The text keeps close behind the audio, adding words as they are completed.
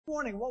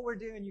morning, what we're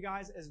doing, you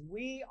guys, is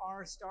we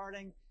are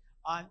starting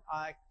on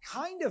a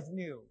kind of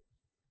new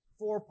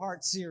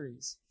 4-part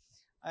series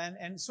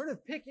and sort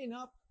of picking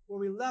up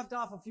where we left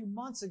off a few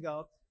months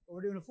ago.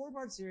 We're doing a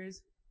 4-part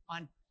series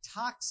on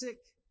toxic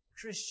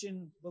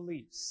Christian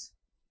beliefs.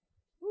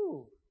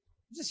 Ooh,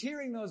 just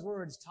hearing those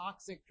words,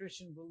 toxic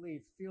Christian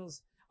belief,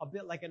 feels a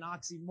bit like an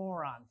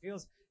oxymoron.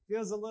 Feels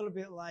a little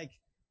bit like,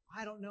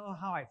 I don't know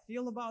how I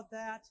feel about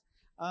that.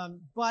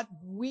 But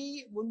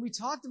when we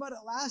talked about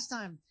it last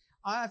time,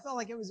 I felt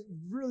like it was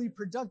really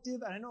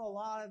productive, and I know a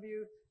lot of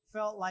you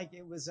felt like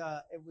it was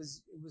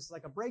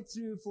like a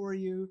breakthrough for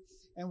you,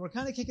 and we're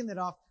kind of kicking that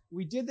off.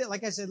 We did that,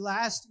 like I said,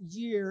 last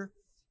year,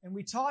 and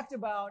we talked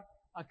about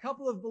a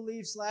couple of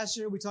beliefs last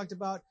year. We talked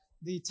about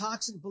the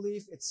toxic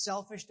belief, it's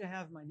selfish to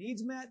have my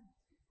needs met.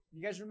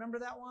 You guys remember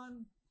that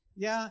one?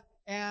 Yeah.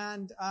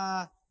 And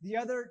the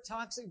other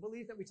toxic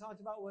belief that we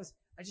talked about was,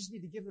 I just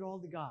need to give it all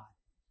to God.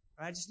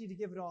 Or I just need to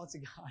give it all to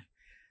God.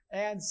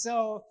 And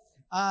so,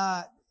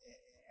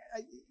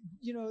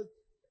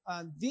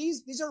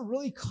 these are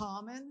really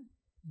common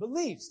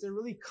beliefs. They're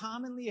really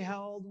commonly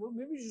held. Well,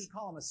 maybe you just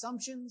call them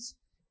assumptions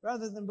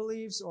rather than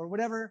beliefs or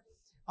whatever.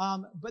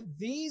 But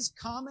these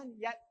common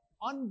yet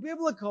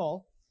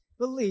unbiblical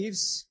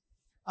beliefs,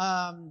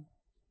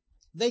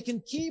 they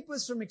can keep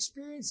us from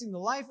experiencing the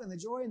life and the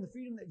joy and the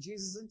freedom that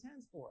Jesus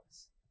intends for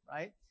us,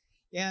 right?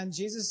 And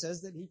Jesus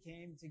says that he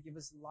came to give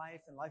us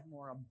life and life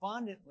more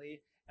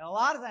abundantly. And a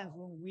lot of times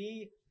when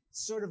we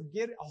sort of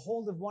get a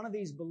hold of one of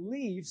these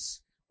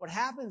beliefs, what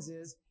happens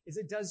is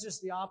it does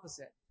just the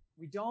opposite.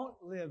 We don't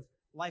live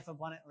life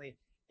abundantly.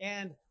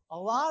 And a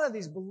lot of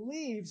these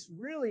beliefs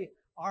really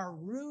are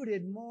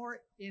rooted more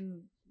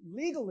in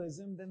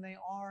legalism than they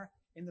are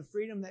in the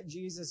freedom that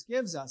Jesus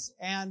gives us.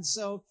 And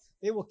so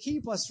they will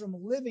keep us from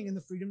living in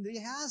the freedom that he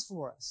has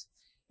for us.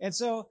 And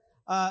so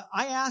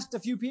I asked a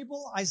few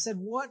people, I said,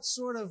 what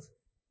sort of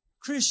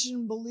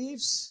Christian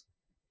beliefs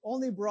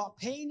only brought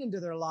pain into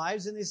their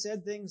lives? And they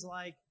said things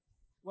like,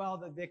 well,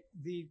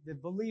 the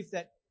belief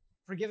that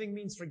forgiving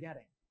means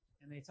forgetting.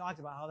 And they talked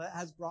about how that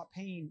has brought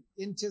pain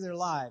into their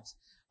lives.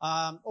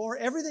 Or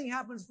everything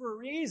happens for a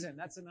reason.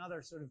 That's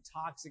another sort of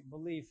toxic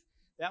belief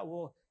that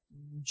will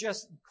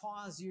just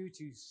cause you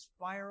to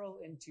spiral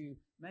into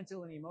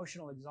mental and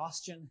emotional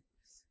exhaustion.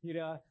 You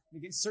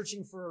get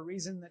searching for a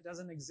reason that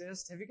doesn't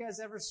exist. Have you guys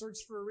ever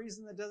searched for a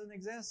reason that doesn't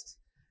exist?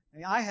 I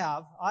mean, I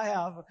have.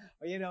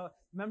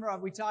 Remember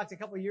we talked a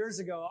couple of years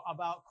ago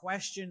about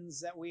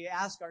questions that we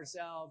ask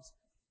ourselves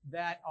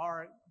that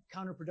are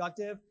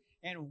counterproductive,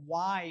 and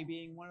why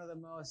being one of the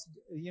most,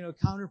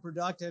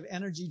 counterproductive,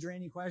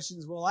 energy-draining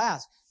questions we'll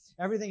ask.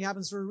 Everything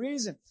happens for a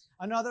reason.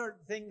 Another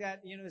thing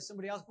that,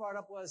 somebody else brought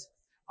up was,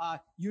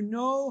 you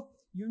know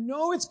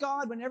it's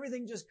God when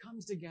everything just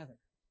comes together,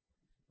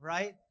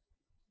 right?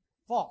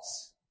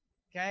 False.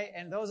 Okay?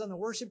 And those on the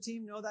worship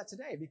team know that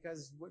today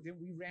because we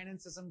ran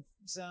into some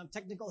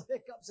technical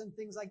hiccups and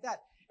things like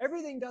that.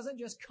 Everything doesn't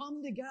just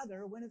come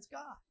together when it's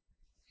God.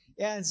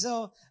 And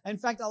so, in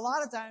fact, a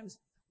lot of times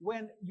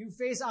when you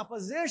face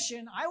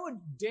opposition, I would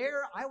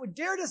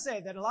dare to say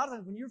that a lot of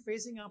times when you're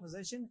facing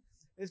opposition,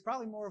 there's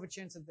probably more of a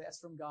chance that that's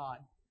from God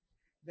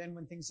than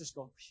when things just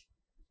go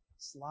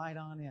slide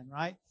on in,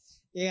 right?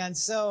 And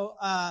so,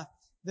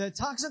 the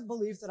toxic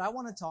belief that I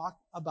want to talk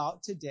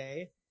about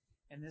today,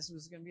 and this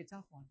was going to be a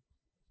tough one.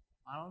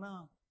 I don't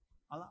know.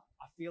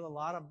 I feel a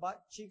lot of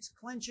butt cheeks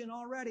clenching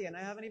already, and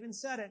I haven't even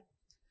said it.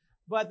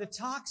 But the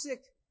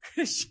toxic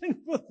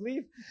Christian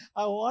belief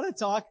I want to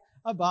talk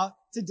about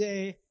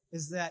today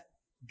is that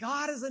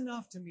God is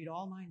enough to meet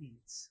all my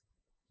needs.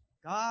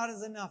 God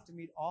is enough to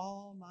meet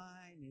all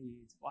my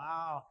needs.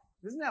 Wow.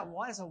 Isn't that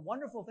it's a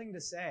wonderful thing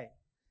to say?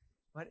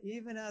 But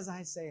even as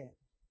I say it,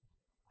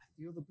 I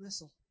feel the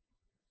bristle.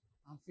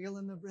 I'm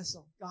feeling the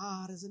bristle.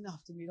 God is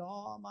enough to meet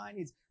all my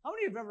needs. How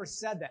many of you have ever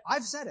said that?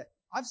 I've said it.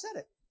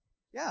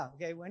 Yeah.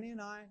 Okay. Wendy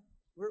and I,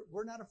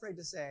 we're not afraid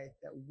to say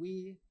that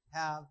we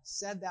have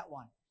said that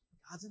one.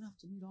 God's enough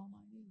to meet all my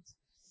needs.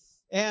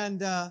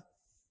 And,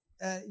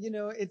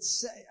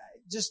 it's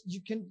just,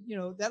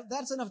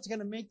 that's enough to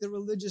kind of make the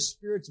religious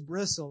spirits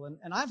bristle.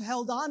 And I've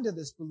held on to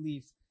this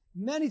belief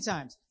many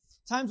times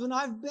when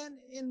I've been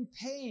in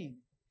pain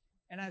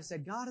and I've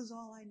said, God is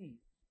all I need,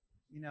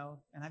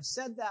 and I've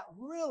said that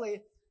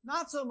really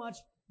not so much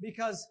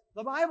because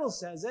the Bible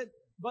says it,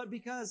 but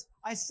because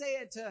I say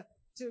it to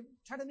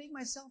try to make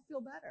myself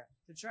feel better,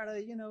 to try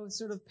to,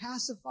 sort of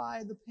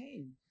pacify the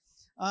pain.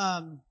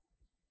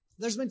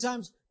 There's been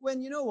times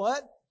when,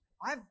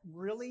 I've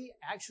really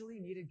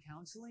actually needed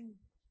counseling,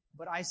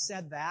 but I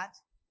said that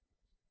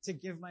to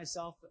give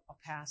myself a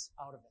pass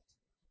out of it.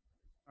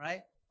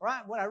 Right?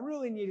 What I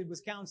really needed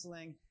was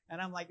counseling, and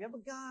I'm like, yeah,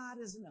 but God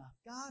is enough.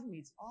 God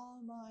meets all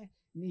my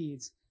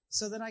needs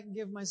so that I can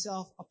give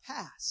myself a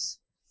pass.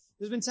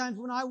 There's been times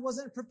when I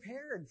wasn't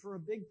prepared for a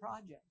big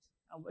project.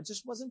 I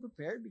just wasn't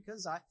prepared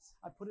because I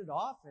put it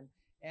off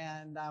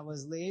and I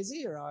was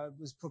lazy or I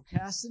was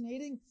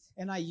procrastinating,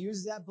 and I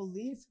used that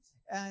belief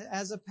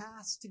as a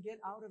pass to get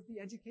out of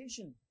the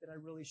education that I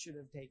really should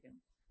have taken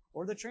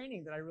or the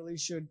training that I really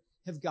should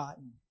have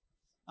gotten.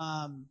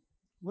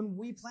 When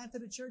we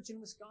planted a church in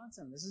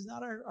Wisconsin, this is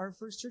not our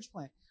first church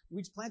plant.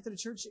 We planted a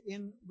church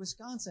in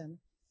Wisconsin,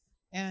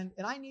 and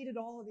I needed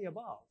all of the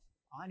above.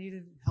 I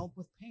needed help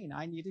with pain.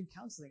 I needed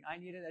counseling. I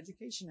needed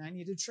education. I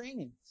needed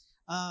training.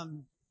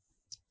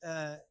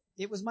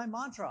 It was my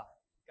mantra.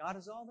 God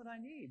is all that I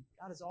need.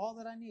 God is all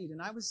that I need.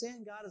 And I was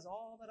saying God is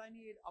all that I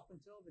need up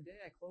until the day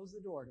I closed the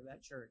door to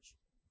that church.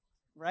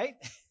 Right?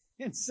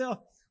 And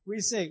so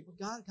we say,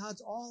 well, God's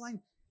all I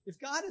need. If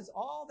God is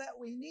all that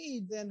we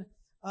need, then,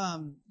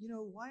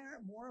 why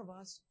aren't more of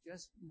us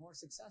just more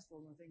successful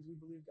in the things we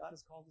believe God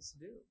has called us to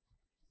do?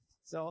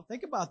 So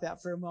think about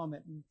that for a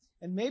moment.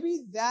 And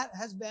maybe that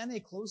has been a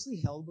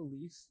closely held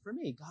belief for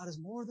me. God is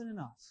more than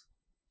enough.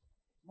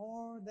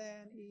 More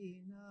than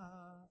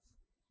enough.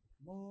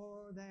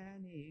 More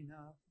than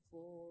enough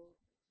for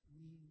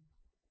me.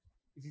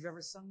 If you've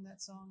ever sung that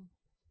song,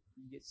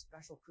 you get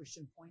special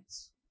Christian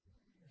points.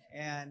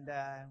 And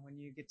when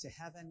you get to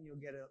heaven, you'll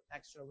get an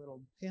extra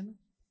little pin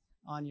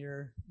on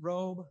your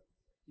robe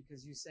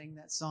because you sang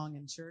that song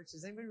in church.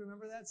 Does anybody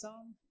remember that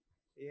song?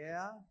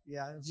 Yeah.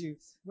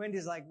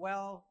 Wendy's like,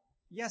 well,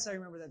 yes, I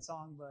remember that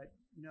song, but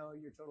no,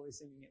 you're totally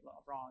singing it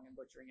wrong and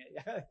butchering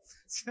it.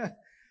 So,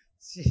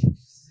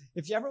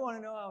 if you ever want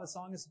to know how a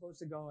song is supposed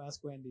to go,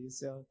 ask Wendy.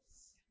 So,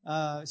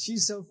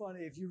 she's so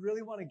funny. If you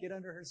really want to get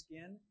under her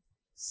skin,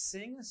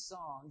 sing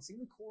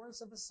the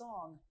chorus of a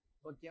song,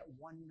 but get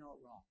one note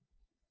wrong.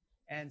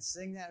 And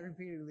sing that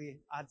repeatedly.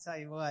 I'll tell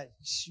you what,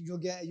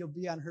 you'll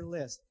be on her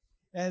list.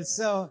 And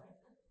so,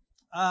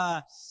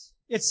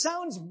 it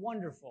sounds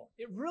wonderful.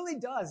 It really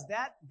does.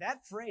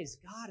 That phrase,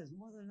 God is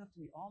more than enough to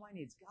meet all my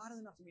needs. God is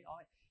enough to meet all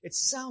my needs. It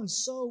sounds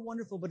so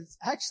wonderful, but it's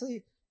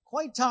actually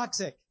quite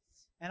toxic.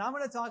 And I'm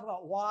going to talk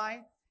about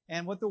why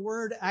and what the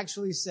word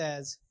actually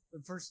says.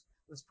 But first,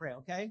 let's pray,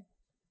 okay?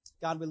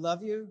 God, we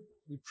love you.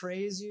 We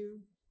praise you.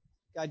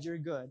 God, you're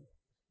good.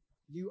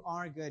 You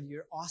are good.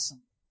 You're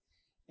awesome.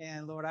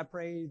 And Lord, I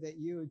pray that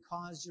you would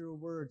cause your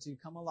word to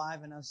come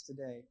alive in us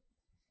today.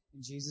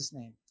 In Jesus'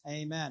 name,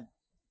 amen.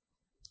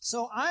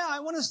 So I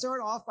want to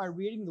start off by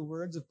reading the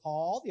words of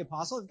Paul, the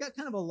apostle. I've got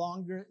kind of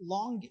a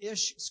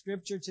longish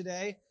scripture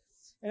today,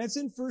 and it's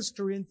in 1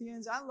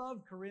 Corinthians. I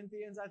love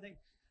Corinthians. I think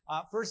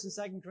 1st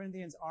and 2nd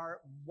Corinthians are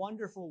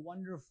wonderful,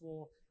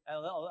 wonderful.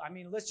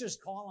 Let's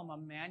just call them a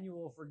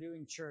manual for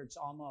doing church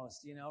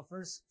almost.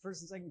 First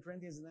and 2nd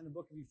Corinthians, and then the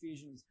book of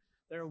Ephesians.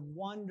 They're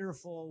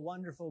wonderful,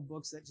 wonderful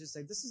books that just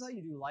say, this is how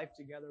you do life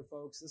together,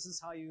 folks. This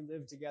is how you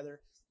live together.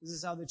 This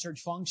is how the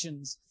church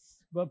functions.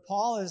 But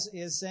Paul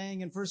is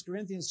saying in 1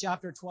 Corinthians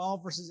chapter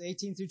 12, verses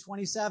 18 through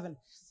 27,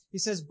 he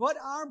says, but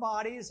our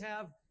bodies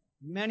have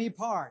many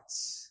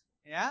parts.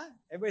 Yeah?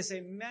 Everybody say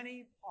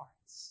many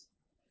parts.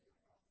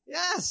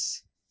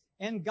 Yes.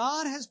 And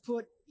God has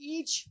put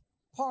each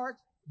part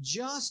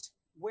just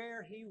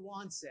where he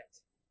wants it.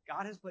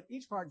 God has put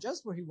each part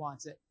just where he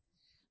wants it.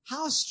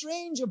 How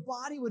strange a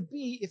body would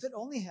be if it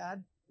only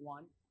had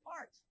one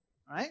part,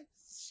 right?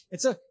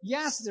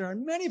 Yes, there are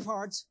many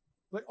parts,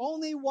 but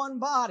only one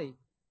body.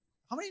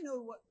 How many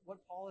know what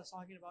Paul is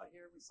talking about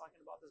here when he's talking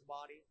about this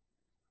body?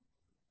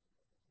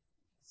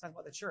 He's talking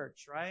about the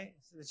church, right?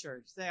 It's the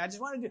church. I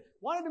just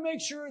wanted to make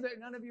sure that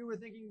none of you were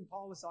thinking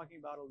Paul was talking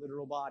about a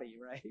literal body,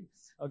 right?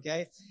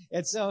 Okay?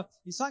 And so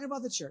he's talking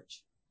about the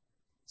church.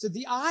 So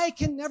the eye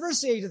can never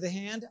say to the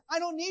hand, I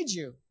don't need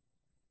you.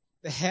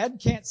 The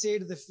head can't say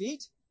to the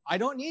feet, I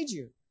don't need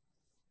you.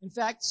 In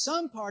fact,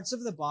 some parts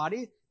of the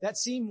body that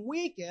seem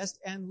weakest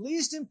and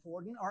least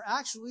important are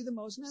actually the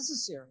most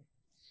necessary.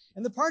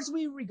 And the parts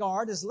we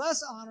regard as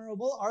less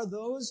honorable are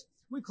those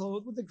we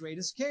clothe with the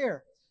greatest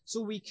care.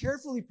 So we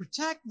carefully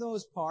protect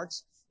those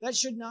parts that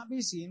should not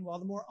be seen, while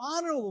the more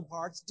honorable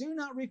parts do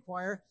not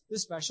require the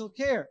special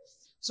care.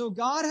 So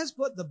God has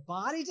put the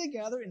body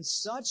together in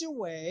such a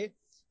way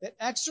that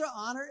extra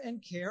honor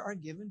and care are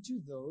given to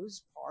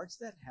those parts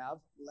that have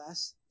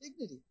less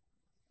dignity.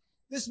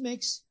 This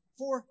makes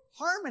for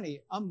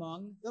harmony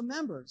among the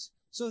members,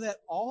 so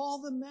that all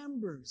the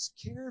members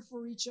care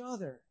for each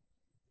other.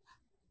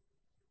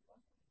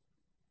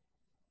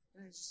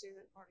 Can I just say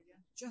that part again?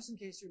 Just in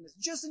case you're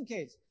missing. Just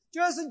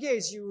in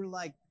case you were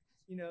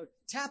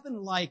tapping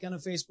like on a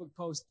Facebook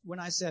post when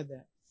I said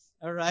that.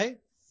 All right?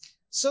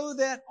 So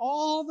that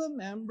all the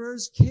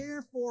members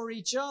care for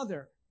each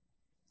other.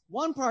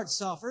 One part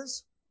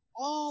suffers,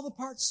 all the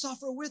parts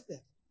suffer with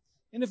it.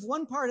 And if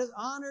one part is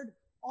honored,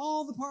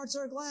 all the parts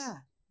are glad.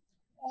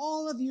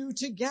 All of you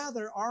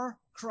together are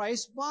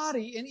Christ's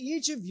body, and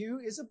each of you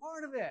is a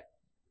part of it.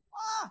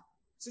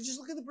 So just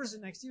look at the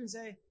person next to you and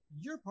say,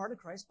 you're part of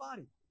Christ's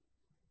body.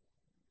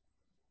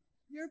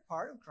 You're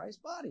part of Christ's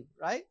body,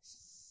 right?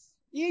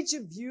 Each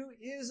of you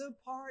is a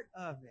part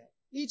of it.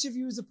 Each of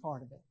you is a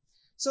part of it.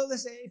 So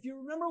let's say, if you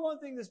remember one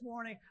thing this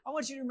morning, I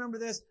want you to remember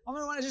this.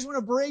 I just want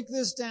to break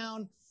this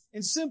down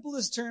in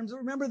simplest terms.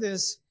 Remember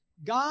this.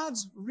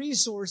 God's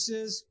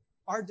resources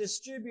are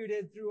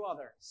distributed through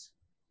others.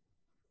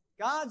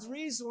 God's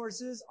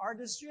resources are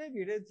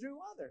distributed through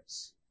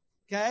others.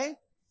 Okay?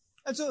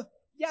 And so,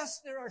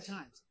 yes, there are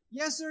times.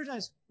 Yes, there are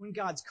times when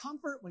God's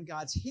comfort, when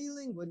God's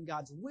healing, when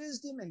God's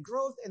wisdom and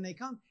growth, and they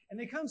come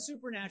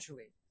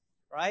supernaturally,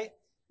 right?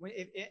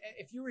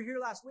 If you were here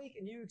last week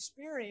and you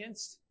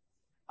experienced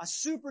a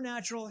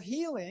supernatural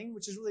healing,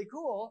 which is really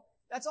cool,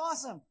 that's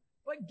awesome.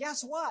 But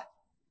guess what?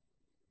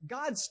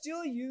 God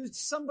still used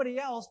somebody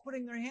else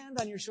putting their hand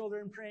on your shoulder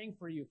and praying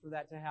for you for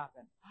that to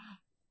happen.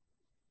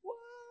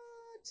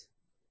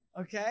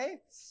 What? Okay?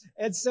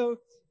 And so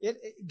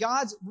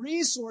God's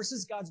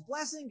resources, God's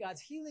blessing,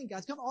 God's healing,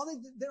 God's comfort,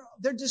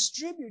 they're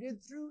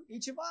distributed through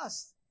each of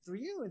us, through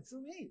you and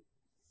through me.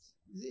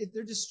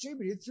 They're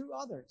distributed through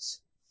others.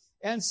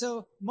 And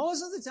so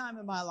most of the time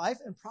in my life,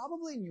 and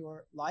probably in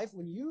your life,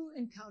 when you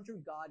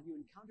encountered God, you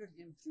encountered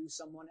him through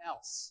someone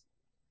else.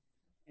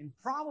 And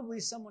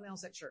probably someone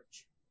else at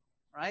church.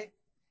 Right?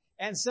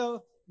 And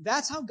so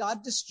that's how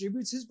God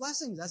distributes his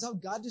blessings. That's how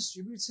God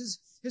distributes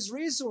his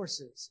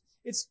resources.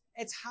 It's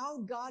how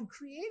God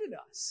created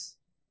us.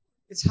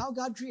 It's how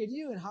God created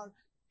you and how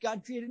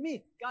God created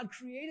me. God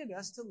created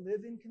us to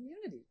live in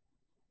community.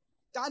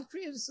 God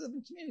created us to live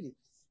in community.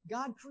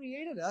 God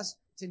created us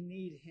to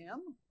need him,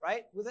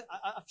 right? With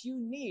a few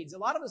needs. A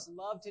lot of us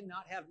love to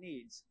not have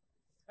needs.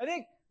 I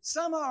think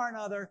somehow or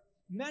another,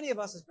 many of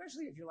us,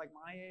 especially if you're like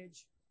my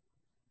age,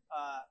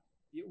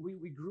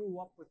 we grew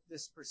up with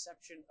this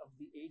perception of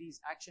the 80s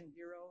action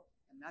hero,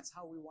 and that's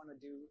how we want to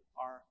do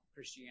our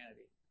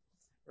Christianity,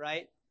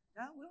 right?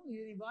 No, we don't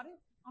need anybody.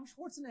 I'm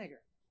Schwarzenegger.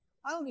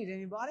 I don't need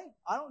anybody.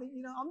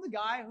 I'm the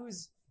guy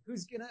who's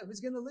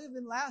gonna live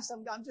and last.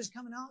 I'm just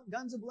coming out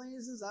guns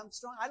ablazes. I'm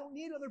strong. I don't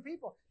need other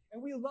people.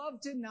 And we love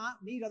to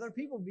not need other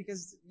people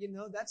because,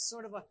 that's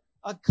sort of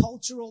a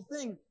cultural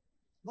thing.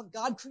 But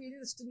God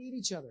created us to need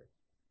each other.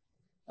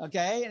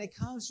 Okay? And it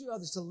comes through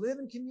others, to live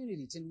in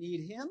community, to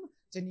need him,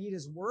 to need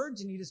his word,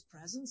 to need his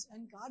presence,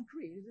 and God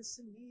created us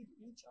to need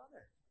each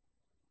other.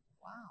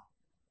 Wow.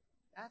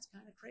 That's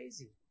kind of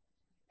crazy.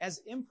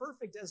 As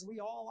imperfect as we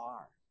all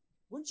are.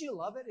 Wouldn't you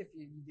love it if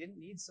you didn't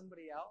need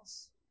somebody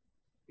else?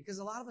 Because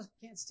a lot of us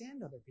can't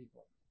stand other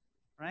people,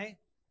 right?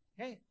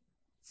 Hey,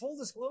 full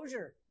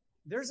disclosure,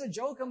 there's a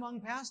joke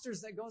among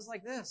pastors that goes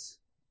like this.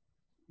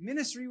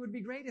 Ministry would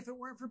be great if it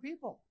weren't for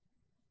people.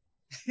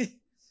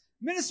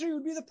 Ministry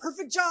would be the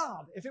perfect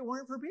job if it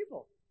weren't for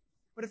people.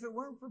 But if it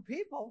weren't for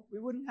people, we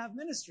wouldn't have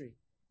ministry.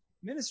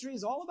 Ministry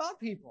is all about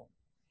people.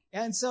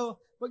 And so,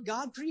 but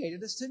God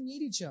created us to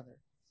need each other.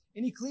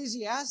 In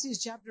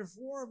Ecclesiastes chapter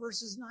 4,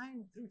 verses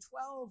 9 through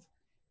 12,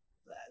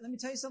 let me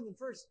tell you something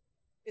first.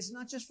 It's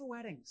not just for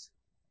weddings.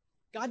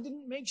 God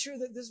didn't make sure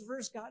that this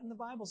verse got in the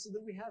Bible so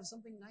that we have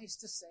something nice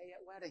to say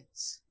at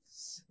weddings.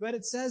 But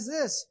it says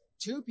this,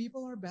 2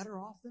 people are better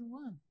off than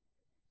one,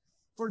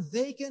 for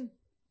they can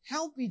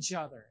help each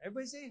other.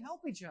 Everybody say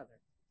help each other.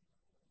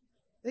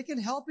 They can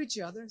help each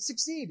other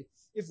succeed.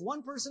 If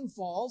one person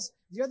falls,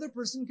 the other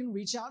person can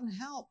reach out and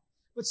help.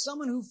 But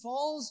someone who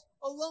falls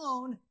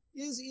alone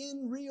is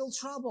in real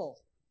trouble.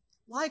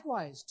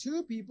 Likewise,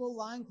 2 people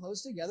lying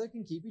close together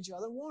can keep each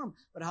other warm.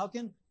 But how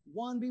can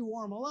one be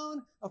warm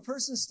alone? A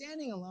person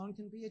standing alone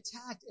can be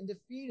attacked and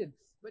defeated.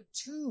 But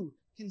 2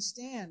 can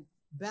stand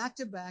back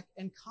to back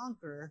and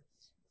conquer.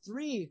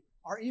 3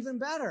 are even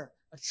better.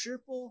 A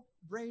triple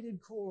braided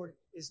cord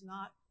is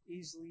not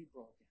easily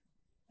broken.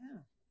 Yeah.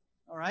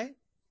 All right?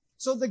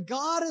 So the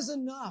God is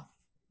enough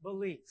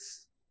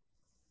belief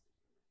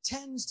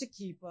tends to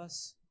keep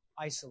us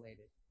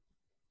isolated.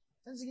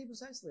 And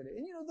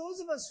those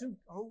of us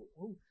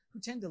who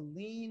tend to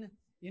lean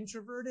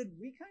introverted,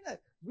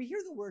 we hear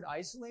the word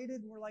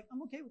isolated and we're like,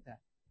 I'm okay with that.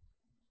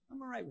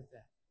 I'm all right with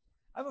that.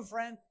 I have a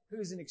friend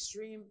who's an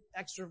extreme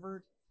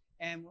extrovert,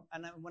 and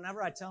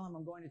whenever I tell him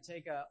I'm going to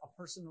take a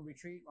personal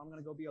retreat, or I'm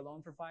going to go be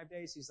alone for 5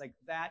 days, he's like,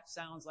 that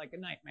sounds like a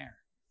nightmare,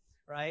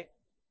 right?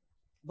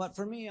 But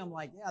for me, I'm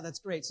like, yeah, that's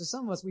great. So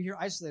some of us, we hear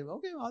isolated.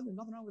 Okay, well, there's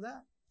nothing wrong with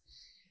that.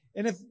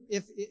 And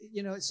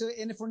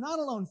if we're not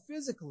alone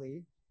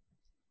physically,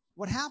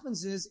 what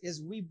happens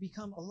is we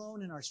become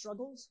alone in our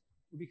struggles,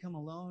 we become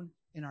alone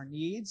in our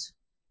needs,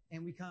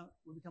 and we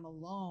become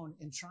alone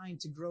in trying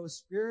to grow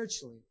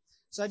spiritually.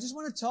 So I just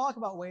want to talk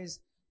about ways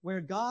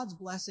where God's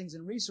blessings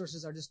and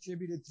resources are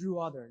distributed through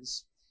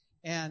others.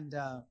 And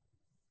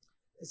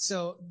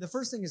so the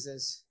first thing is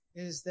this,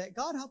 is that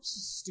God helps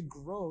us to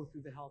grow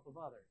through the help of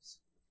others.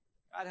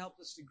 God helps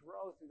us to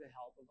grow through the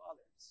help of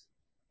others.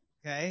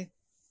 Okay?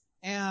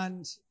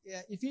 And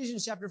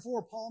Ephesians chapter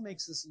 4, Paul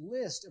makes this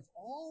list of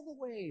all the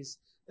ways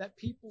that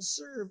people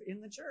serve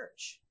in the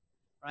church.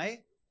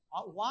 Right?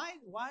 Why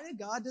did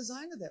God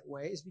design it that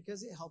way? Is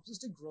because it helps us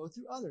to grow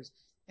through others.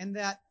 And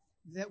that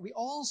we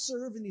all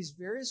serve in these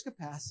various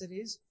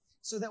capacities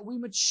so that we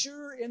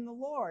mature in the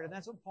Lord. And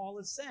that's what Paul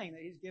is saying,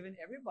 that he's given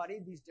everybody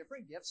these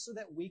different gifts so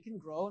that we can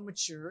grow and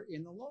mature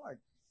in the Lord.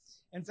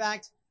 In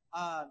fact,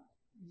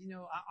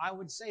 I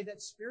would say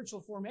that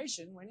spiritual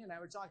formation, Wendy and I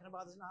were talking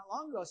about this not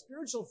long ago,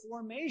 spiritual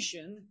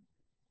formation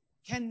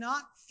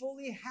cannot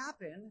fully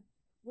happen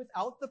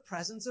without the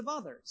presence of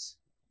others.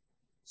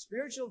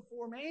 Spiritual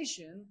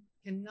formation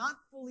cannot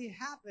fully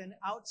happen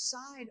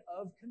outside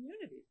of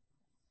community.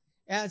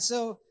 And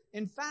so,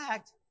 in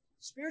fact,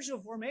 spiritual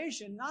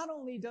formation, not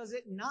only does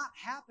it not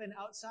happen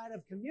outside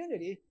of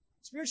community,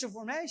 spiritual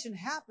formation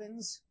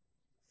happens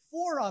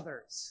for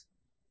others.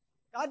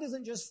 God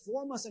doesn't just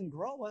form us and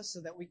grow us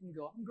so that we can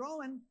go, I'm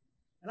growing,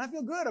 and I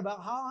feel good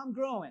about how I'm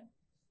growing.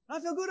 And I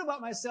feel good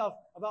about myself,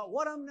 about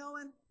what I'm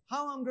knowing,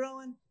 how I'm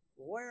growing,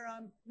 where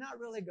I'm not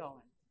really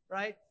going,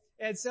 right?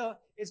 And so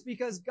it's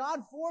because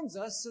God forms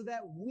us so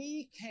that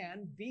we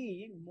can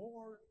be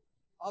more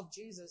of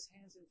Jesus'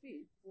 hands and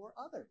feet for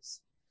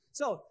others.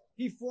 So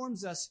he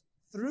forms us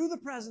through the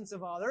presence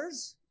of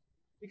others,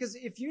 because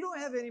if you don't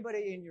have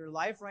anybody in your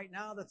life right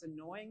now that's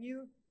annoying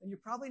you, then you're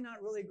probably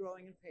not really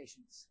growing in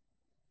patience.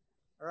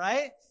 All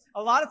right?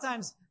 A lot of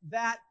times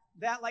that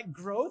like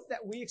growth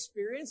that we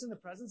experience in the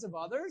presence of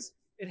others,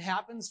 it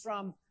happens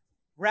from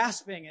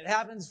grasping. It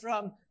happens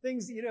from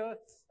things,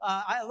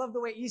 I love the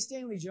way E.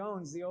 Stanley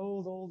Jones, the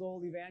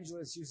old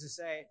evangelist, used to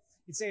say.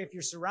 He'd say, if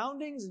your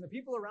surroundings and the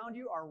people around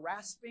you are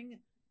rasping,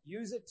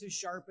 use it to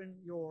sharpen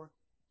your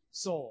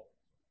soul.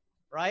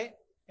 Right?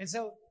 And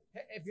so,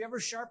 have you ever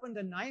sharpened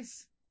a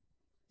knife?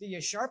 Do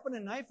you sharpen a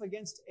knife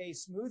against a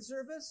smooth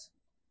surface?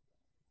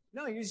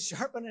 No, you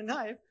sharpen a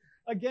knife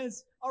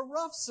against a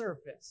rough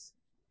surface.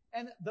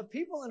 And the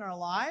people in our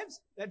lives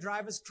that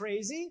drive us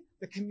crazy,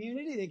 the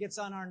community that gets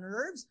on our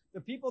nerves,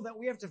 the people that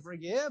we have to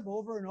forgive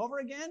over and over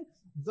again,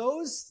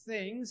 those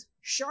things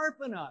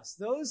sharpen us.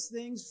 Those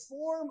things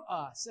form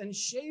us and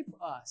shape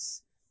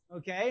us.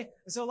 Okay?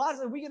 And so a lot of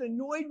times we get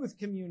annoyed with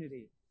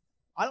community.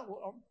 A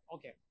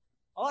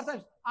lot of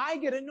times I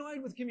get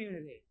annoyed with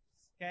community.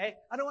 Okay?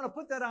 I don't want to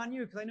put that on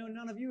you because I know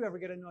none of you ever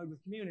get annoyed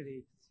with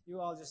community. You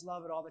all just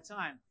love it all the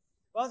time.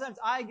 A lot of times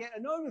I get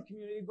annoyed with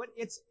community, but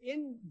it's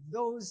in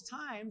those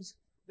times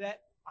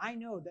that I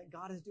know that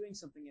God is doing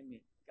something in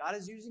me. God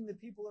is using the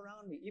people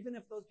around me. Even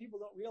if those people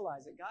don't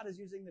realize it, God is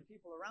using the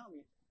people around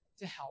me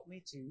to help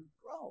me to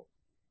grow.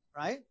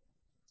 Right?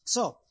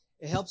 So,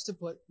 it helps to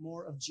put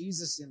more of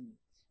Jesus in me.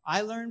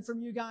 I learn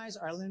from you guys.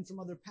 I learn from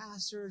other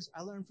pastors.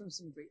 I learn from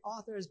some great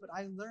authors, but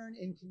I learn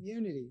in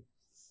community.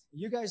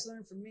 You guys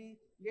learn from me.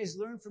 You guys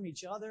learn from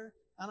each other,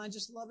 and I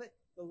just love it.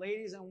 The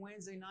ladies on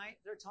Wednesday night,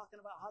 they're talking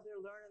about how they're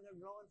learning, they're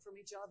growing from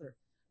each other.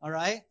 All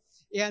right?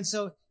 And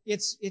so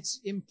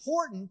it's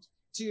important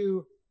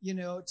to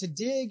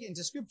dig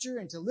into Scripture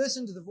and to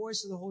listen to the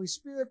voice of the Holy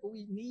Spirit, but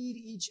we need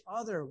each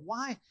other.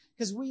 Why?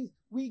 Because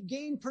we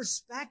gain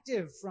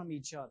perspective from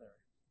each other.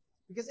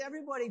 Because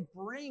everybody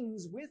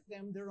brings with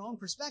them their own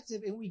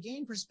perspective, and we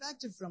gain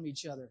perspective from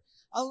each other.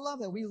 I love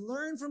that. We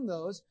learn from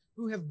those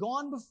who have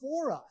gone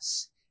before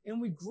us, and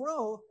we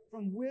grow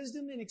from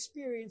wisdom and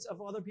experience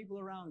of other people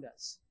around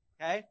us.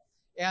 Okay?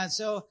 And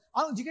so,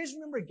 do you guys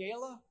remember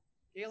Gayla?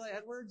 Gayla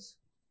Edwards?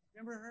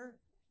 Remember her?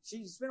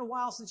 It's been a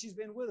while since she's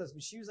been with us,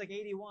 but she was like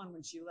 81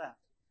 when she left.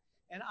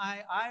 And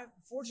I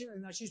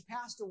fortunately, now she's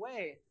passed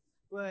away,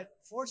 but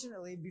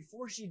fortunately,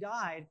 before she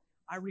died,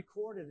 I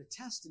recorded a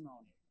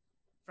testimony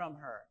from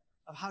her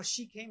of how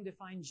she came to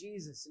find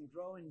Jesus and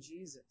grow in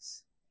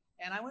Jesus.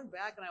 And I went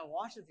back and I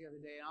watched it the other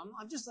day, and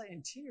I'm just like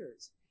in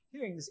tears,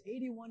 hearing this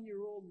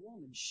 81-year-old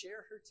woman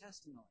share her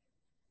testimony.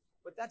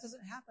 But that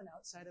doesn't happen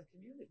outside of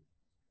community,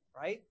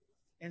 right?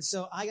 And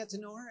so I got to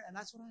know her, and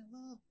that's what I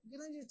love.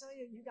 Can I just tell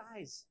you, you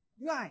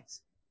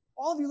guys,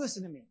 all of you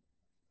listen to me.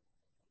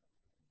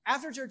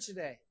 After church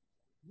today,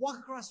 walk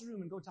across the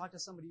room and go talk to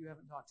somebody you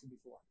haven't talked to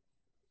before.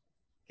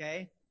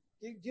 Okay?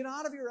 Get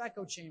out of your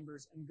echo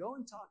chambers and go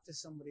and talk to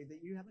somebody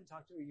that you haven't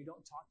talked to or you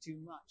don't talk to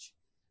much.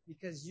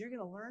 Because you're going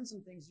to learn some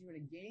things, you're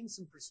going to gain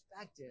some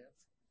perspective,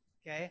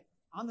 okay,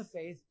 on the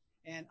faith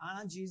and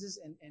on Jesus,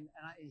 and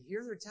I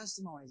hear their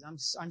testimonies.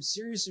 I'm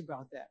serious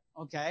about that,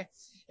 okay?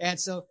 And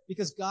so,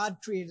 because God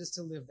created us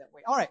to live that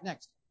way. All right,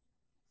 next.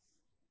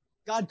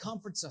 God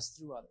comforts us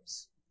through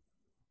others.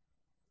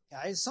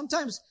 Okay,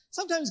 sometimes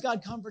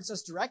God comforts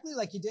us directly,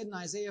 like he did in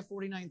Isaiah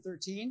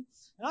 49:13.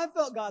 And I've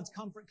felt God's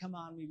comfort come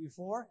on me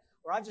before,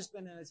 where I've just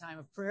been in a time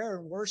of prayer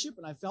and worship,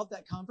 and I felt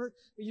that comfort.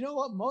 But you know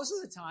what? Most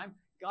of the time,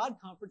 God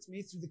comforts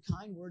me through the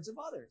kind words of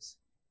others,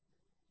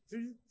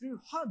 through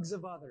hugs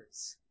of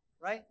others,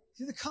 right?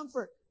 Through the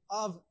comfort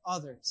of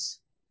others.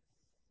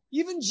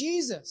 Even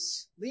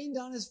Jesus leaned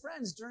on his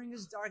friends during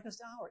his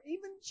darkest hour.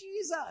 Even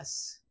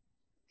Jesus,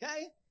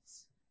 okay?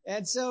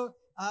 And so,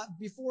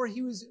 before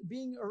he was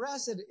being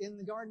arrested in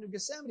the Garden of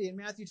Gethsemane in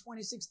Matthew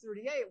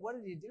 26:38, what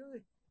did he do?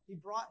 He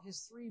brought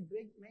his three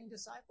big main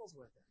disciples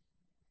with him.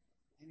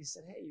 And he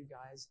said, hey, you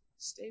guys,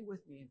 stay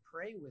with me and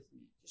pray with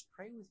me. Just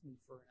pray with me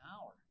for an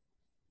hour.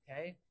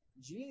 Okay?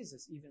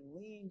 Jesus even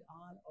leaned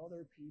on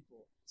other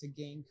people to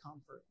gain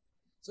comfort.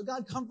 So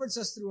God comforts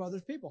us through other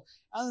people.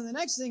 And then the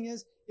next thing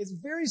is, it's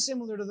very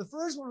similar to the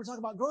first one. We're talking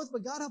about growth,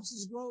 but God helps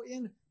us grow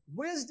in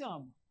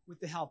wisdom with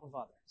the help of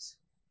others.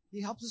 He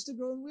helps us to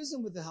grow in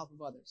wisdom with the help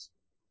of others.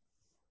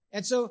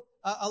 And so,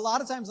 a lot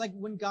of times, like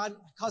when God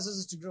causes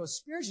us to grow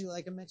spiritually,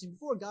 like I mentioned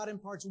before, God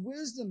imparts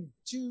wisdom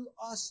to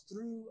us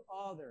through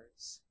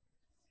others.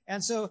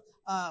 And so,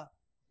 I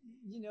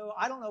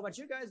don't know about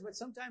you guys, but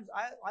sometimes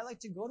I like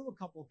to go to a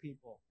couple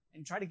people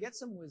and try to get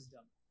some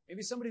wisdom.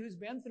 Maybe somebody who's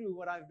been through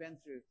what I've been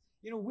through.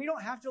 We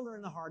don't have to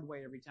learn the hard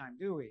way every time,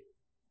 do we?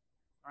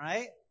 All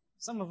right?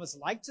 Some of us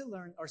like to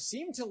learn or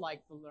seem to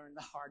like to learn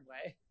the hard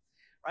way,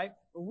 right?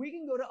 But we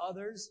can go to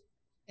others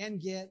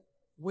and get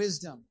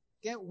wisdom.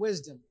 Get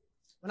wisdom.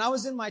 When I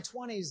was in my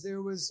 20s,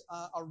 there was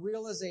a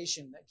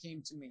realization that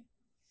came to me.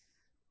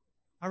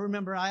 I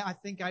remember I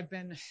think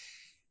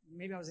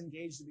maybe I was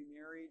engaged to be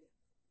married,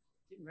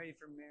 getting ready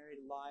for married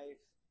life,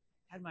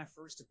 had my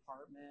first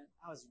apartment.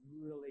 I was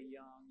really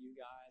young, you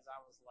guys. I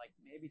was like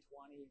maybe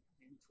 20,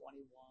 maybe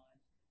 21.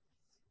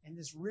 And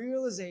this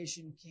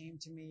realization came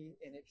to me,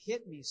 and it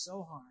hit me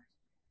so hard.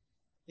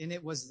 And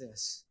it was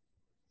this.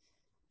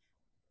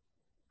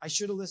 I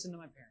should have listened to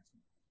my parents.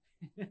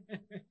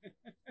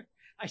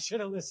 I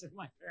should have listened to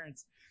my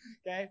parents.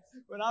 Okay?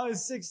 When I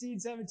was 16,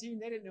 17,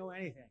 they didn't know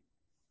anything.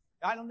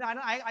 I don't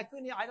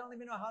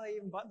even know how they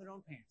even button their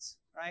own pants,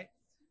 right?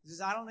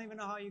 I don't even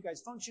know how you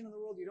guys function in the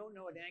world. You don't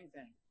know a dang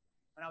thing.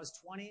 When I was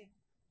 20,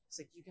 it's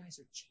like, you guys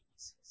are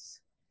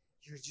geniuses.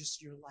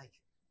 You're like,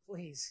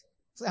 please,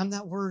 I'm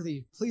not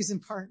worthy. Please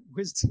impart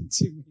wisdom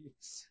to me.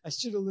 I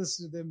should have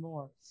listened to them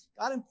more.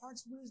 God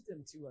imparts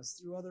wisdom to us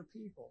through other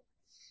people.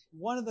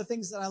 One of the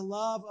things that I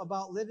love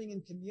about living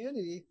in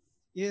community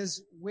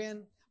is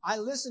when I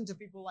listen to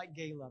people like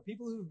Gayla,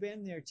 people who've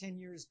been there 10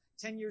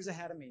 years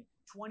ahead of me,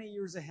 20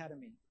 years ahead of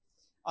me.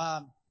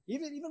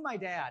 Even my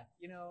dad,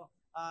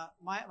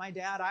 my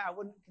dad, I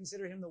wouldn't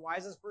consider him the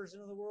wisest person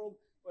in the world,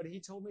 but he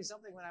told me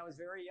something when I was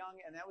very young,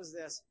 and that was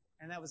this,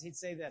 he'd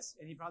say this,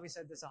 and he probably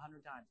said this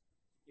 100 times.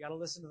 You gotta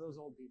listen to those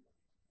old people.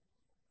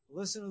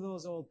 Listen to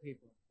those old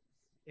people.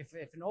 If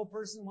an old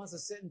person wants to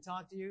sit and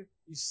talk to you,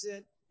 you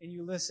sit and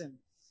you listen.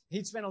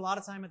 He'd spend a lot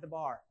of time at the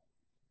bar.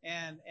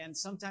 And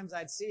sometimes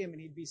I'd see him and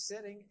he'd be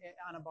sitting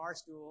on a bar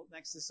stool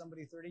next to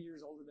somebody 30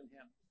 years older than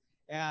him.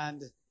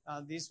 And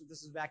this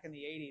was back in the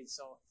 80s,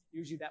 so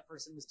usually that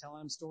person was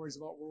telling him stories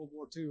about World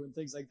War II and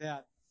things like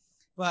that.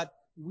 But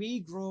we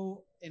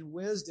grow in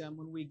wisdom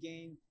when we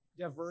gain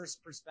diverse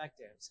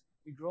perspectives.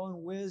 We grow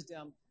in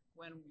wisdom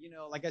when,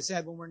 like I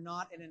said, when we're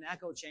not in an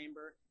echo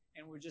chamber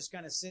and we're just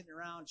kind of sitting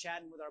around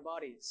chatting with our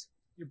buddies.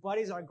 Your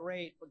buddies are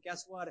great, but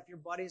guess what? If your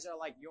buddies are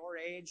like your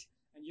age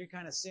and you're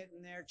kind of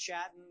sitting there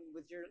chatting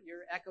with your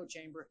echo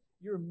chamber,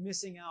 you're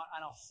missing out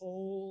on a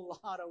whole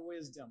lot of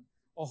wisdom.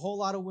 A whole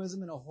lot of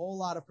wisdom and a whole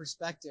lot of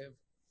perspective.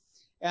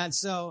 And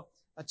so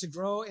to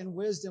grow in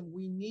wisdom,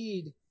 we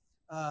need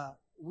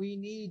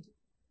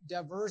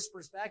diverse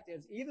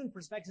perspectives, even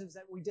perspectives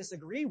that we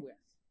disagree with,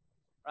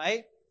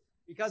 right?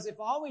 Because if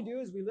all we do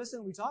is we listen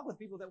and we talk with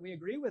people that we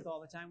agree with all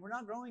the time, we're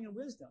not growing in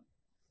wisdom.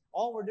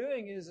 All we're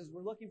doing is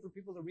we're looking for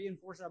people to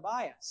reinforce our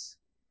bias.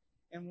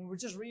 And when we're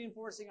just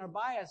reinforcing our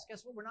bias,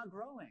 guess what? We're not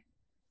growing.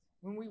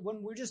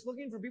 When we're just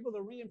looking for people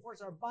to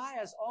reinforce our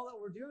bias, all that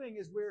we're doing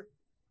is we're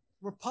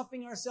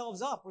puffing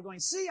ourselves up. We're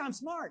going, see, I'm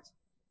smart.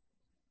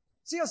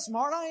 See how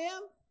smart I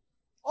am?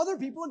 Other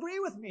people agree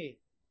with me.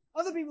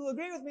 Other people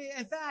agree with me.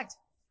 In fact,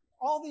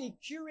 all the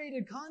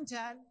curated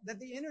content that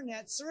the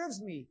internet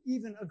serves me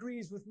even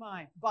agrees with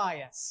my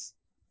bias.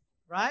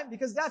 Right?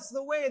 Because that's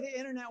the way the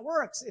internet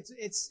works.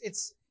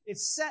 It's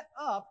set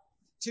up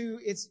to,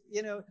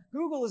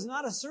 Google is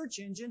not a search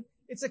engine.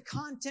 It's a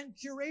content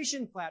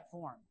curation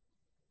platform.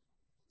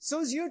 So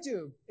is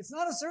YouTube. It's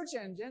not a search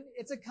engine.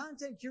 It's a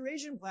content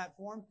curation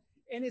platform.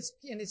 And it's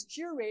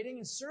curating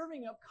and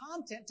serving up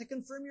content to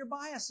confirm your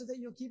bias so that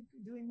you'll keep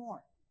doing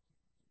more.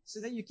 So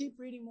that you keep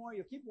reading more,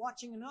 you'll keep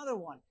watching another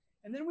one.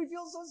 And then we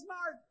feel so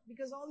smart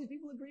because all these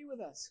people agree with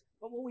us.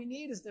 But what we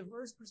need is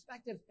diverse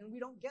perspective, and we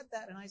don't get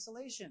that in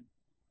isolation.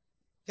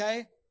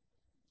 Okay?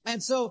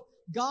 And so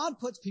God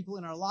puts people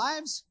in our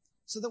lives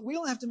so that we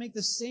don't have to make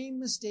the same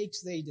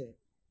mistakes they did.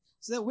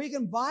 So that we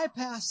can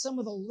bypass some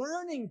of the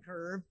learning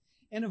curve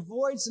and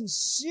avoid some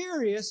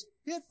serious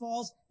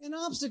pitfalls and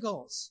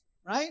obstacles.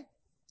 Right?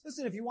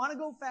 Listen, if you want to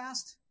go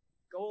fast,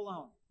 go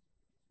alone.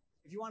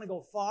 If you want to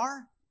go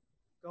far,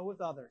 go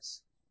with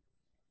others.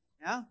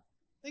 Yeah?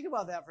 Think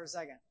about that for a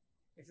second.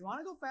 If you want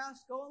to go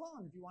fast, go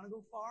alone. If you want to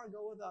go far,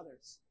 go with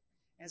others.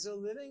 And so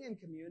living in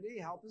community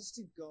helps us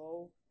to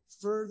go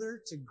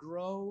further, to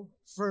grow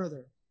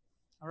further.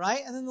 All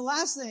right? And then the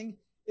last thing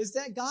is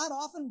that God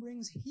often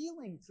brings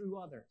healing through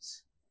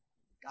others.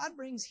 God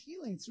brings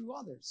healing through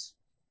others.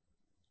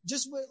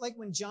 Just like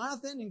when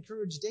Jonathan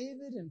encouraged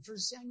David in 1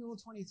 Samuel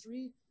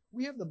 23,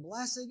 we have the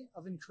blessing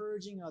of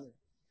encouraging others.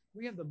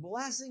 We have the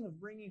blessing of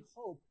bringing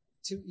hope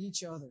to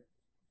each other.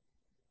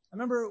 I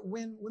remember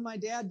when my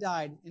dad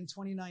died in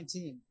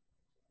 2019,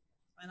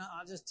 and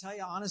I'll just tell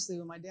you honestly,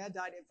 when my dad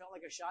died, it felt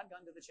like a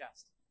shotgun to the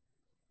chest.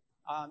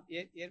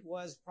 It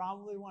was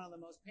probably one of the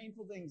most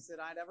painful things that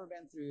I'd ever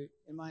been through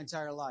in my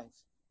entire life.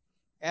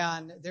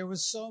 And there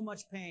was so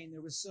much pain,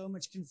 there was so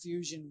much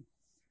confusion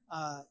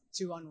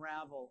to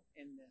unravel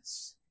in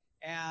this.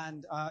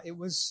 And it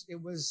was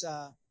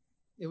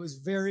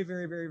very,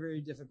 very, very, very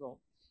difficult.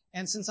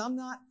 And since I'm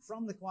not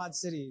from the Quad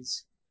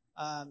Cities,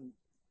 I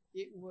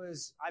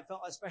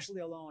felt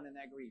especially alone in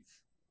that grief,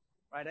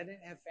 right? I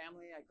didn't have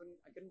family. I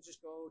couldn't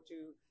just go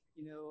to,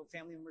 a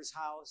family member's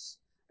house.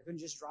 I couldn't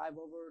just drive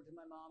over to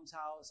my mom's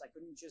house. I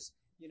couldn't just,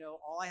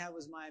 all I had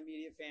was my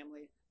immediate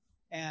family,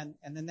 and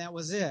then that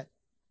was it.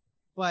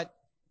 But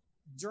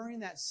during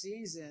that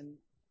season,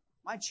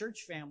 my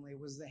church family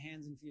was the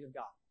hands and feet of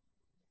God.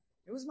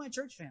 It was my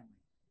church family.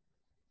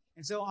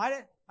 And so I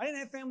didn't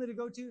have family to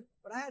go to,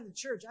 but I had the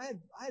church. I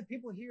had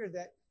people here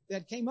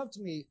that came up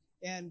to me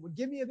and would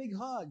give me a big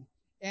hug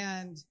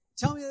and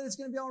tell me that it's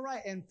going to be all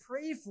right and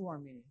pray for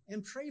me.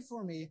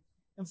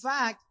 In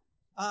fact,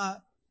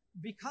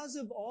 because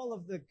of all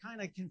of the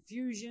kind of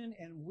confusion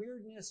and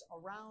weirdness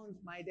around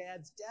my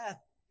dad's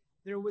death,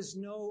 there was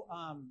no,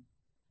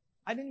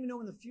 I didn't even know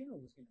when the funeral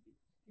was going to be.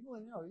 People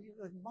didn't know,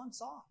 like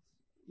months off,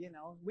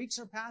 weeks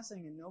are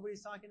passing and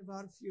nobody's talking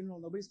about a funeral.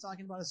 Nobody's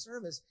talking about a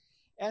service.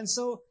 And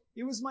so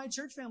it was my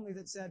church family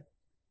that said,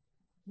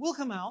 we'll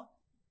come out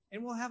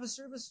and we'll have a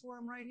service for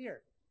him right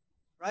here.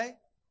 Right?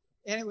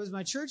 And it was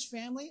my church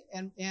family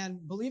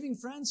and believing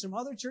friends from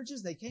other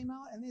churches. They came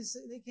out and they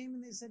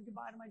said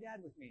goodbye to my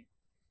dad with me.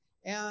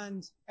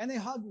 And they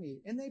hugged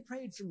me and they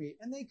prayed for me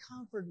and they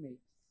comforted me.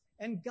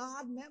 And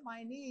God met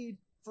my need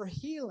for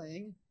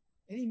healing,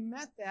 and he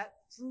met that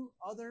through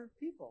other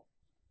people,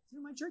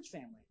 through my church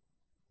family,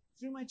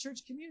 through my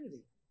church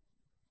community.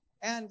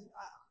 And,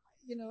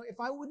 if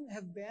I wouldn't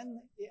have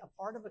been a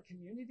part of a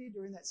community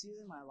during that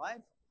season of my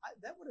life, I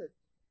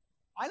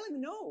don't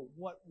even know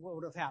what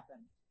would have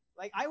happened.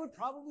 Like, I would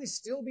probably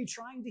still be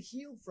trying to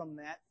heal from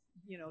that,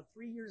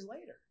 3 years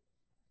later.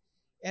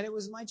 And it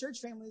was my church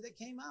family that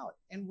came out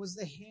and was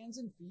the hands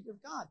and feet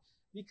of God,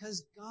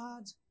 because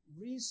God's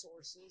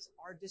resources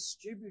are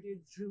distributed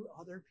through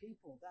other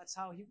people. That's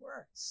how he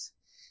works.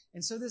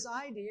 And so this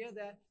idea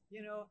that,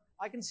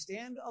 I can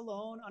stand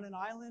alone on an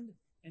island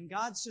and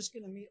God's just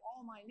going to meet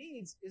all my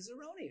needs is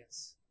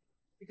erroneous,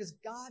 because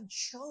God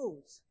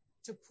chose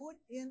to put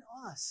in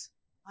us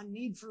a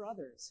need for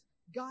others.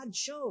 God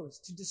chose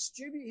to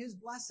distribute his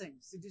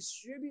blessings, to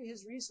distribute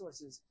his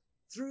resources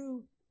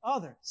through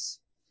others.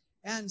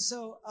 And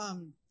so,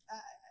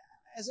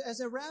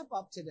 as I wrap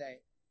up today,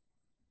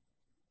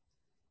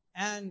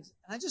 and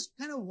I just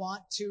kind of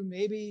want to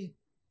maybe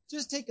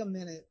just take a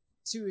minute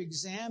to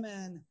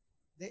examine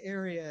the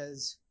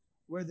areas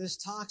where this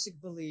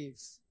toxic belief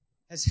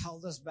has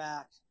held us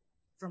back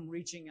from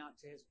reaching out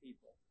to his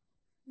people.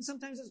 And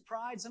sometimes it's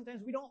pride.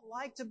 Sometimes we don't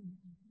like to,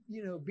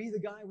 be the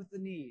guy with the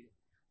need.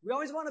 We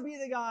always want to be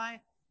the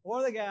guy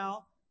or the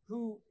gal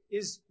who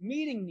is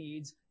meeting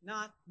needs,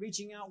 not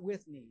reaching out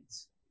with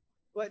needs.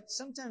 But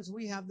sometimes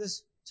we have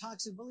this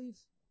toxic belief,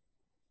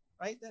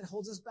 right, that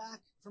holds us back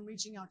from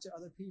reaching out to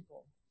other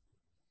people.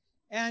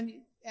 And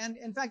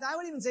in fact, I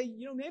would even say,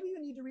 maybe you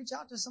need to reach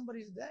out to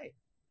somebody today.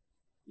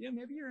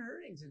 Maybe you're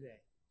hurting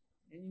today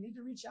and you need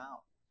to reach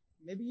out.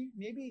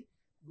 Maybe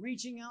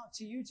reaching out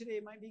to you today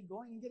might be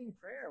going and getting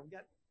prayer. We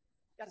got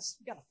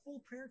a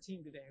full prayer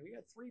team today. We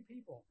got 3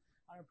 people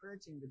on our prayer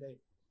team today.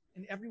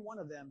 And every one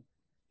of them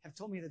have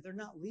told me that they're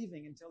not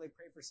leaving until they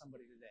pray for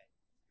somebody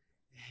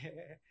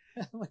today.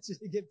 I want you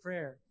to get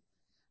prayer.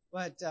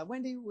 But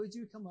Wendy, would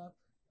you come up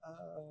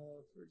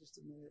for just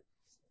a minute?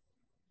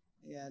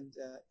 And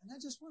I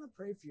just want to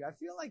pray for you. I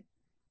feel like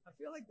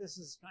this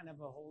is kind of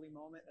a holy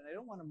moment, and I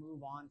don't want to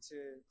move on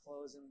to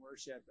close in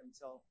worship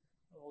until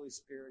the Holy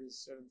Spirit has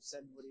sort of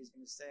said what he's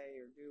going to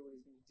say or do what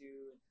he's going to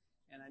do.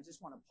 And I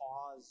just want to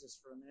pause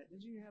just for a minute.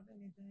 Did you have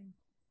anything?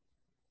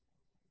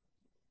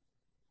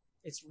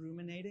 It's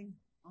ruminating?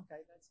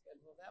 Okay, that's good.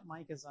 Well, that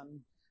mic is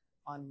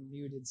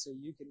unmuted, so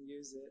you can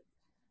use it.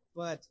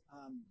 But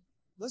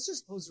let's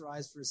just close our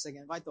eyes for a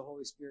second. Invite the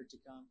Holy Spirit to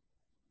come.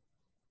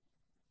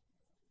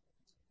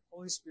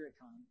 Holy Spirit,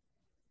 come.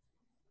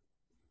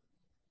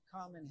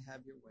 Come and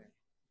have your way.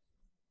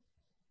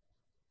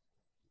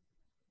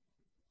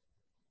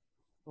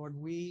 Lord,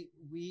 we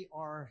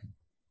are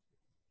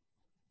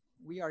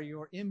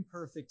your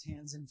imperfect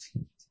hands and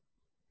feet,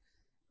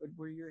 but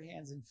we're your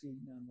hands and feet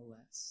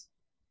nonetheless.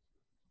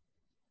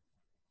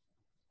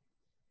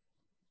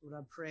 Lord,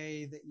 I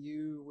pray that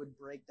you would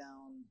break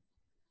down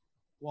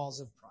walls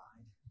of pride.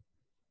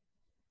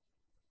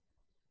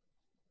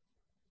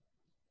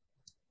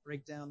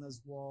 Break down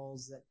those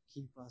walls that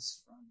keep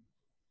us from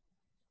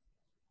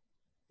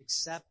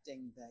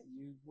accepting that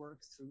you work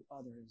through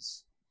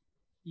others,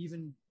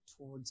 even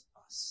towards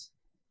us.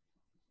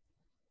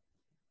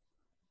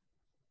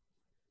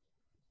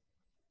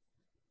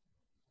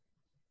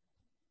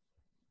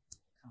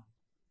 Come.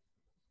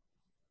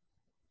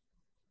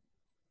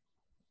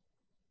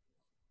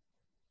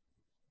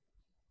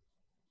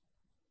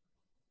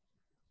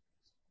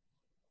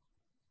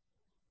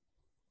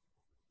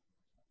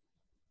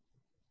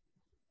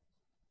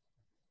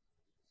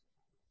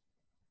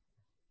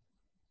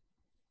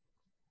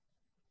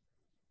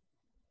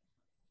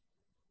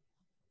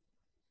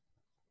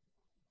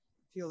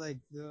 I feel like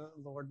the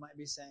Lord might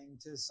be saying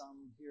to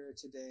some here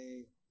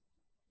today,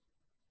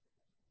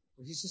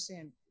 well, he's just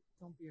saying,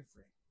 don't be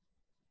afraid.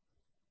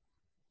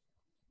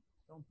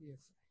 Don't be afraid.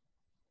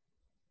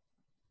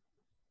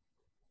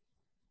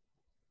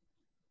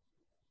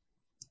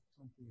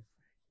 Don't be afraid.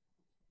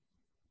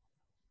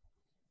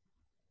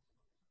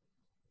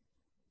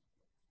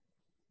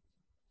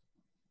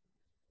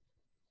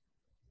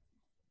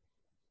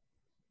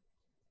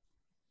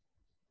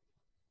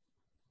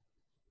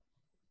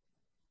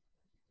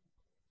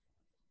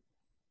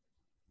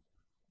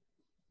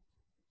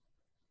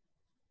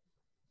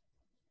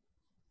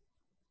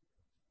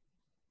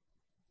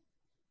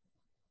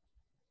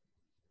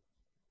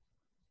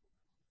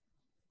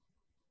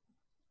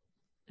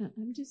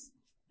 I'm just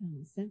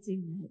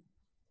sensing that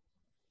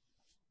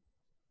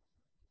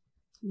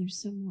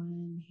there's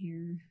someone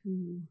here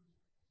who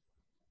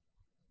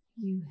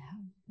you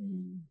have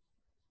been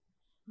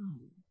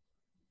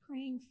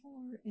praying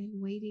for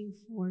and waiting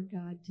for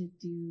God to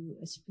do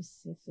a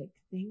specific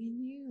thing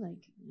in you.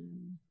 Like,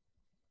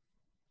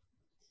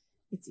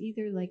 it's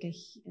either like a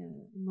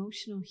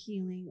emotional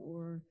healing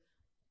or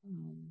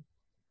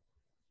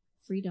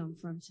freedom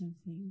from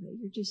something, but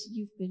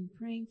you've been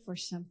praying for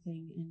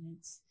something, and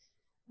it's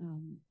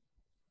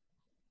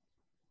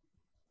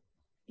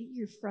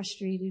you're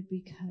frustrated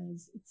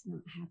because it's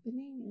not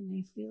happening, and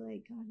I feel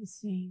like God is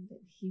saying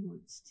that He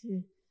wants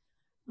to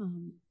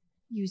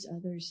use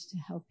others to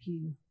help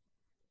you,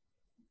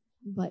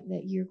 but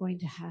that you're going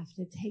to have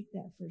to take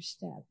that first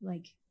step.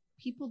 Like,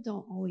 people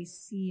don't always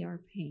see our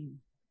pain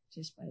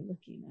just by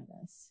looking at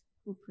us.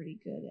 We're pretty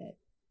good at,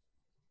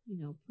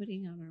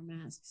 putting on our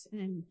masks,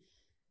 and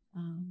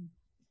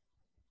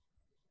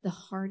the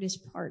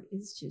hardest part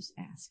is just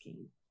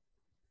asking.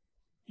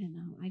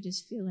 And I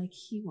just feel like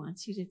He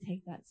wants you to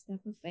take that step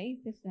of faith,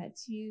 if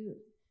that's you,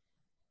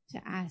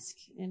 to ask.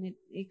 And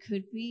it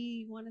could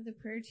be one of the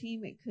prayer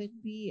team. It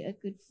could be a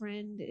good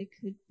friend. It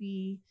could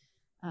be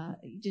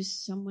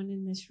just someone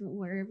in this room,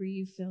 wherever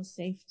you feel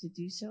safe to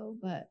do so.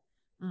 But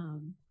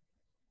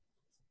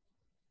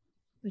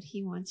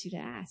He wants you to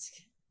ask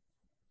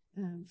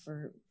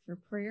for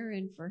prayer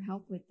and for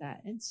help with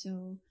that. And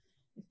so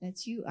if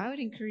that's you, I would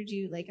encourage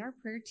you, like our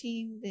prayer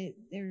team,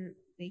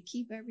 they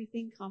keep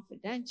everything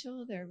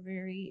confidential. They're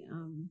very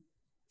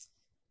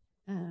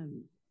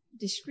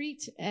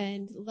discreet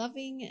and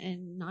loving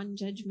and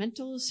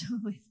non-judgmental. So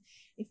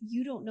if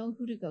you don't know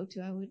who to go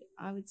to,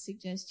 I would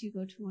suggest you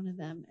go to one of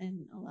them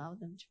and allow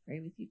them to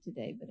pray with you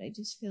today. But I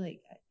just feel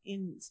like,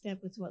 in step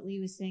with what Lee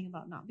was saying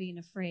about not being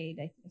afraid,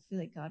 I feel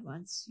like God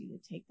wants you to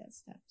take that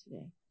step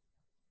today.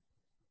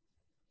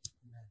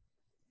 Amen.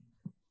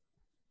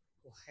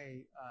 Well,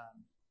 hey,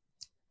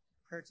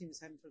 prayer team is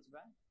heading towards the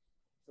back.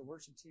 If the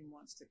worship team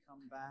wants to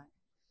come back,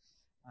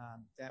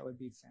 that would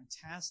be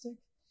fantastic.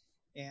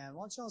 And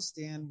why don't y'all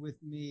stand with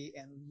me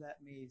and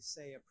let me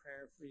say a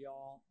prayer for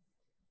y'all.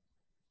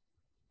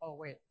 Oh,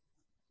 wait.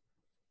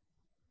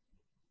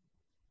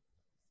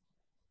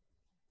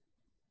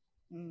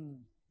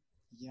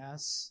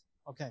 Yes.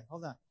 Okay,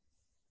 hold on.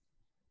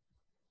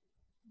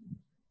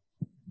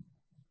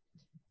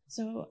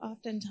 So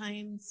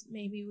oftentimes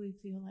maybe we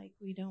feel like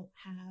we don't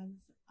have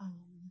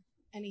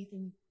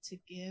anything to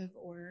give,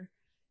 or,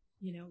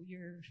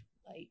 you're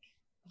like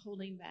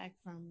holding back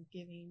from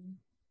giving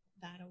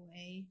that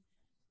away.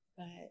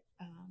 But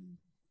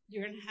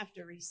you're going to have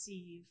to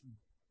receive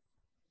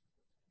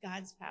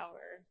God's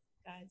power,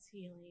 God's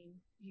healing.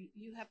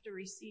 You have to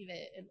receive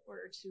it in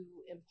order to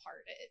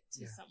impart it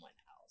to someone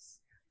else.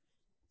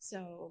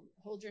 So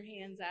hold your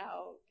hands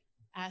out,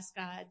 ask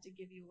God to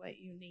give you what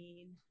you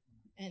need.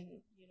 And,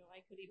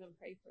 I could even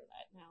pray for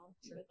that now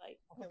if you would like.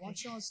 Okay, why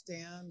don't y'all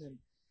stand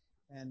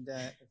and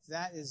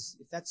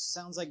if that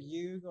sounds like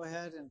you, go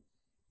ahead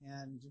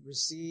and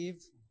receive.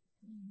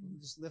 Mm-hmm.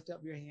 Just lift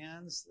up your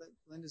hands.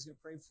 Linda's going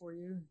to pray for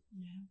you.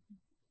 Yeah.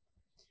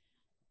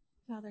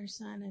 Father,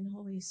 Son, and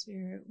Holy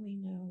Spirit, we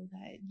know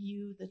that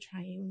you, the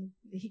triune,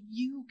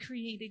 you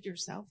created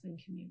yourself in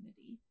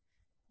community.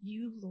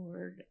 You,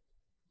 Lord,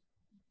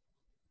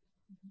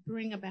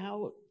 bring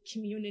about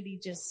community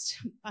just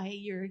by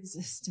your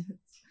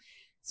existence.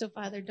 So,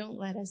 Father, don't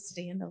let us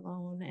stand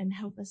alone, and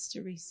help us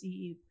to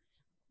receive,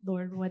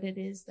 Lord, what it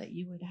is that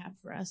you would have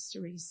for us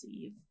to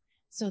receive,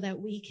 so that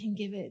we can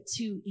give it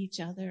to each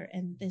other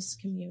and this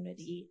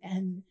community,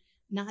 and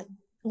not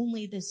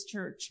only this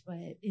church,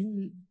 but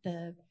in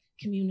the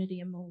community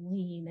of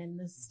Moline and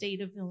the state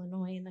of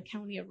Illinois and the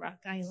county of Rock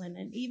Island,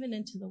 and even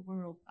into the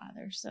world,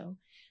 Father. So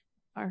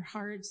our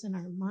hearts and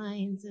our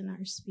minds and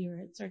our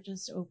spirits are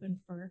just open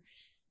for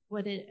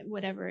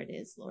whatever it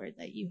is, Lord,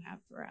 that you have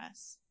for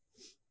us.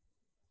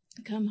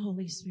 Come,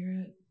 Holy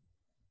Spirit,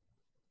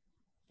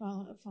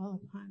 fall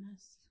upon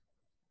us.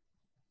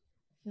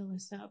 Fill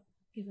us up.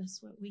 Give us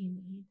what we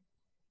need.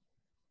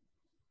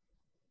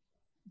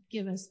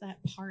 Give us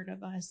that part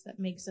of us that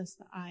makes us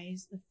the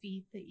eyes, the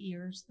feet, the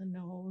ears, the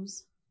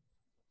nose.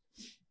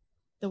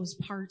 Those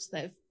parts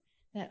that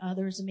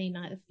others may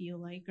not feel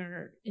like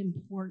are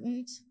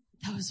important.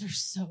 Those are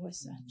so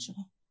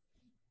essential.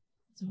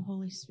 So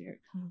Holy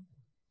Spirit, come.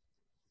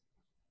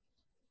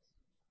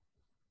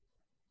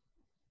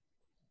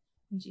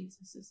 In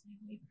Jesus' name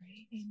we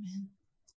pray. Amen.